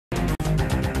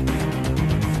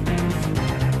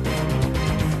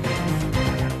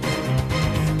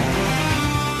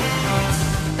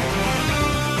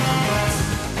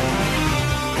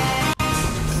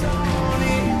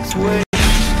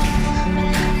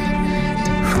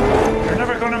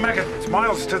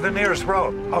miles to the nearest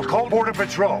road. I'll call Border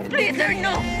Patrol. Please, sir,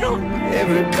 no.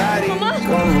 Everybody Mama.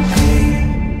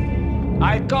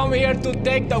 I come here to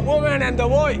take the woman and the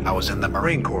boy. I was in the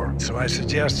Marine Corps, so I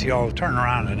suggest you all turn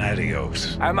around and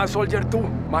adios. I'm a soldier too.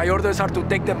 My orders are to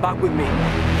take them back with me.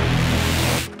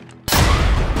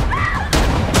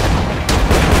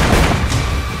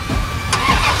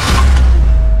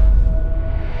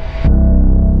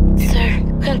 Sir,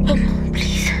 help him,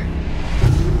 please.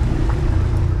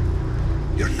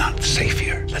 You're not safe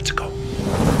here. Let's go.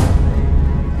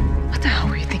 What the hell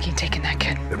were you thinking taking that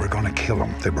kid? They were gonna kill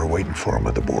him. They were waiting for him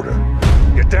at the border.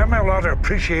 You damn well ought to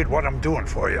appreciate what I'm doing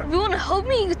for you. If you want to help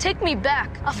me, you take me back.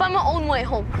 I'll find my own way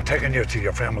home. I'm taking you to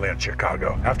your family in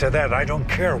Chicago. After that, I don't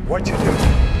care what you do.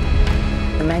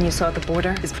 The man you saw at the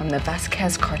border is from the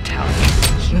Vasquez cartel.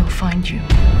 He'll find you.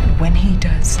 When he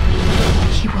does,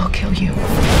 he will kill you.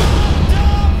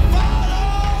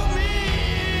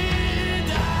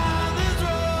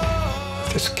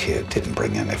 This kid didn't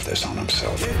bring any of this on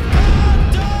himself.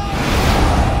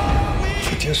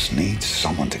 He just needs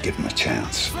someone to give him a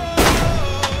chance.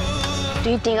 Do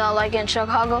you think I'll like it in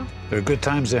Chicago? There are good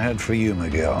times ahead for you,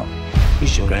 Miguel.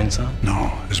 He's your grandson? No,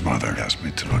 his mother asked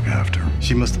me to look after him.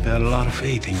 She must have had a lot of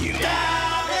faith in you.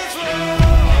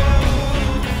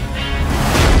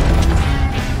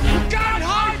 God,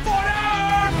 hide for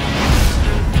them!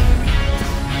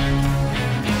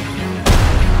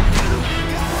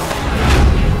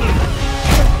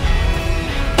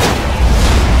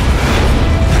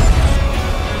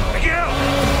 Miguel!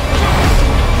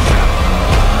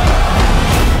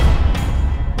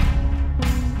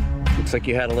 Looks like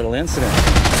you had a little incident.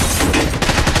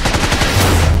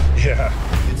 Yeah.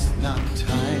 It's not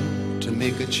time to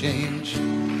make a change.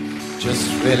 Just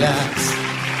relax,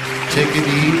 take it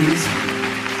easy.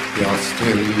 You're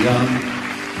still young,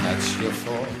 that's your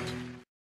fault.